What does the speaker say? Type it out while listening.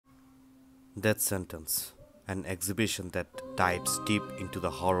Death Sentence, an exhibition that dives deep into the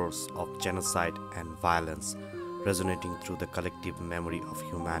horrors of genocide and violence, resonating through the collective memory of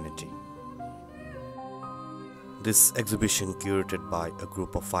humanity. This exhibition, curated by a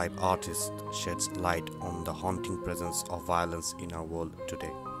group of 5 artists, sheds light on the haunting presence of violence in our world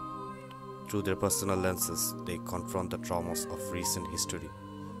today. Through their personal lenses, they confront the traumas of recent history,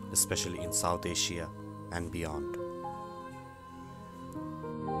 especially in South Asia and beyond.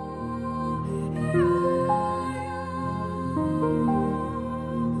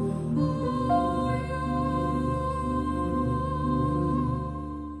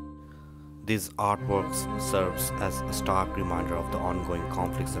 These artworks serves as a stark reminder of the ongoing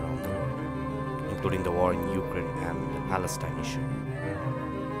conflicts around the world, including the war in Ukraine and the Palestine issue.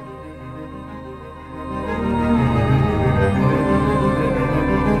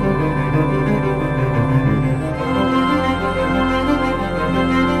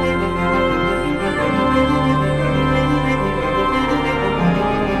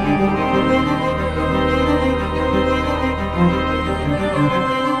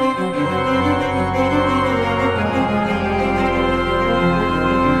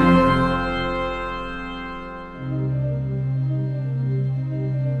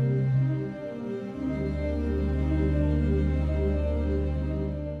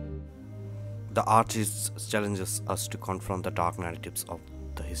 The artists challenges us to confront the dark narratives of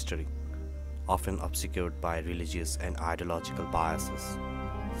the history, often obscured by religious and ideological biases.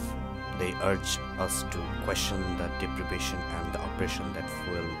 They urge us to question the deprivation and the oppression that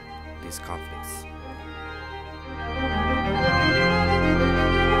fuel these conflicts.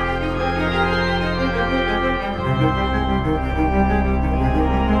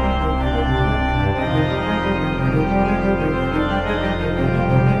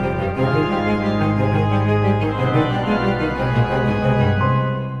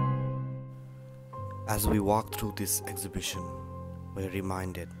 As we walk through this exhibition, we're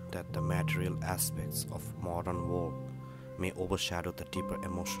reminded that the material aspects of modern war may overshadow the deeper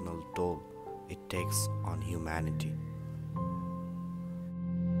emotional toll it takes on humanity.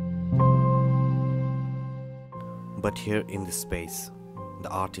 But here in this space, the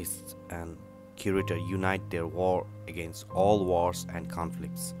artists and curator unite their war against all wars and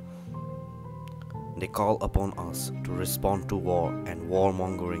conflicts. They call upon us to respond to war and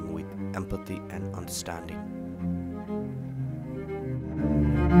warmongering with empathy and understanding.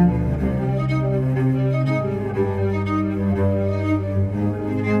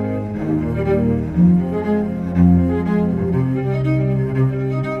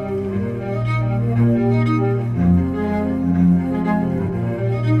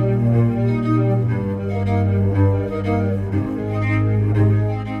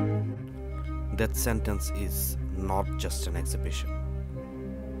 Death Sentence is not just an exhibition.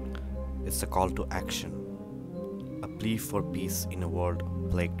 It's a call to action, a plea for peace in a world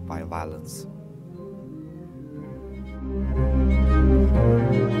plagued by violence.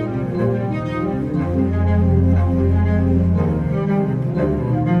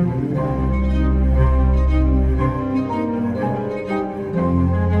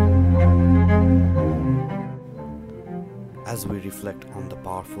 As we reflect on the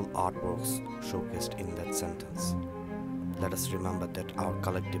powerful artworks showcased in Death Sentence, let us remember that our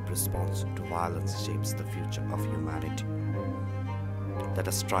collective response to violence shapes the future of humanity. Let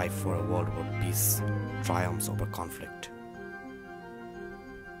us strive for a world where peace triumphs over conflict.